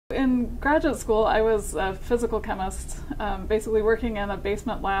in graduate school, I was a physical chemist, basically working in a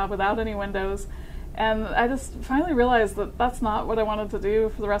basement lab without any windows. And I just finally realized that that's not what I wanted to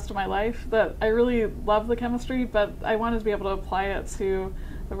do for the rest of my life, that I really love the chemistry, but I wanted to be able to apply it to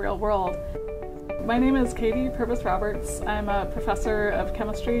the real world. My name is Katie Purvis-Roberts. I'm a professor of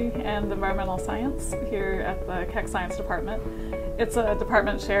chemistry and environmental science here at the Keck Science department. It's a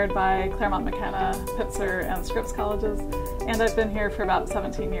department shared by Claremont McKenna, Pitzer, and Scripps colleges, and I've been here for about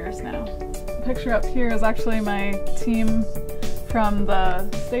 17 years now. The picture up here is actually my team from the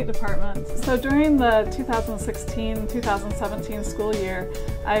State Department. So during the 2016-2017 school year,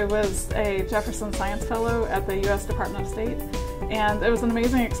 I was a Jefferson Science Fellow at the U.S. Department of State, and it was an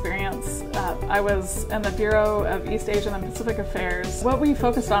amazing experience. I was in the Bureau of East Asian and Pacific Affairs. What we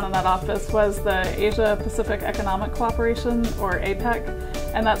focused on in that office was the Asia-Pacific Economic Cooperation, or APEC,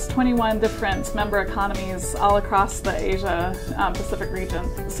 and that's 21 different member economies all across the Asia-Pacific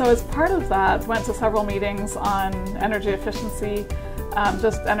region. So as part of that, went to several meetings on energy efficiency,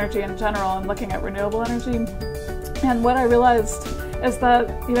 just energy in general, and looking at renewable energy. And what I realized is that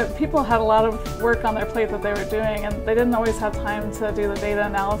people had a lot of work on their plate that they were doing, and they didn't always have time to do the data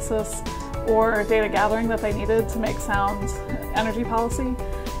analysis or data gathering that they needed to make sound energy policy.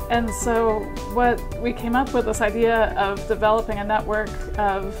 And so what we came up with, this idea of developing a network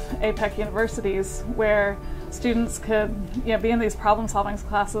of APEC universities where students could be in these problem-solving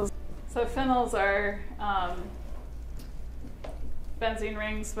classes. So phenols are benzene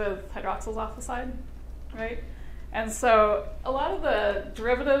rings with hydroxyls off the side, right? And so a lot of the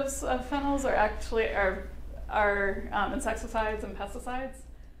derivatives of phenols are actually insecticides and pesticides.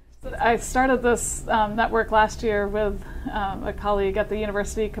 So I started this network last year with a colleague at the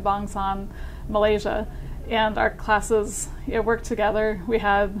Universiti Kebangsaan Malaysia, and our classes worked together. We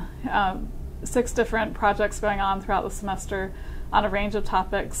had 6 different projects going on throughout the semester on a range of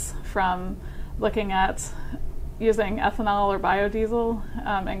topics, from looking at using ethanol or biodiesel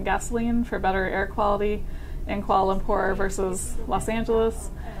in gasoline for better air quality in Kuala Lumpur versus Los Angeles.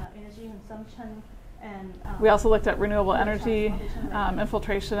 Energy consumption. And, we also looked at renewable energy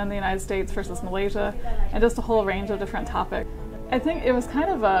infiltration in the United States versus Malaysia, and just a whole range of different topics. I think it was kind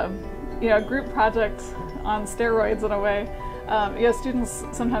of a group project on steroids in a way. Students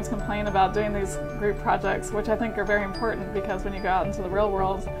sometimes complain about doing these group projects, which I think are very important, because when you go out into the real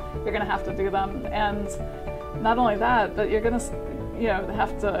world, you're going to have to do them. And not only that, but you're going to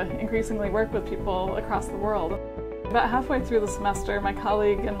have to increasingly work with people across the world. About halfway through the semester, my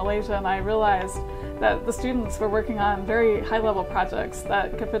colleague in Malaysia and I realized that the students were working on very high-level projects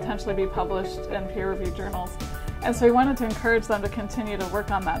that could potentially be published in peer-reviewed journals. And so we wanted to encourage them to continue to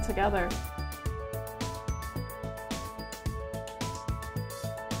work on that together.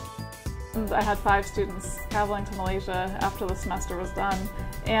 And I had 5 students traveling to Malaysia after the semester was done.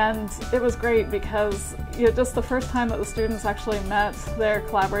 And it was great because just the first time that the students actually met their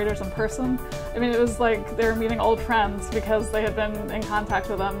collaborators in person, I mean, it was like they were meeting old friends because they had been in contact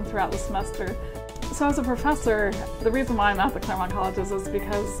with them throughout the semester. So as a professor, the reason why I'm at the Claremont colleges is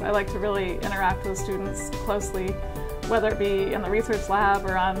because I like to really interact with students closely, whether it be in the research lab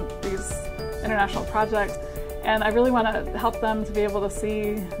or on these international projects. And I really want to help them to be able to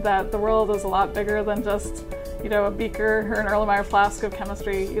see that the world is a lot bigger than just a beaker or an Erlenmeyer flask of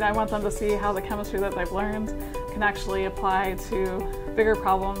chemistry. I want them to see how the chemistry that they've learned can actually apply to bigger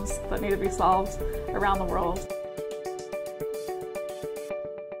problems that need to be solved around the world.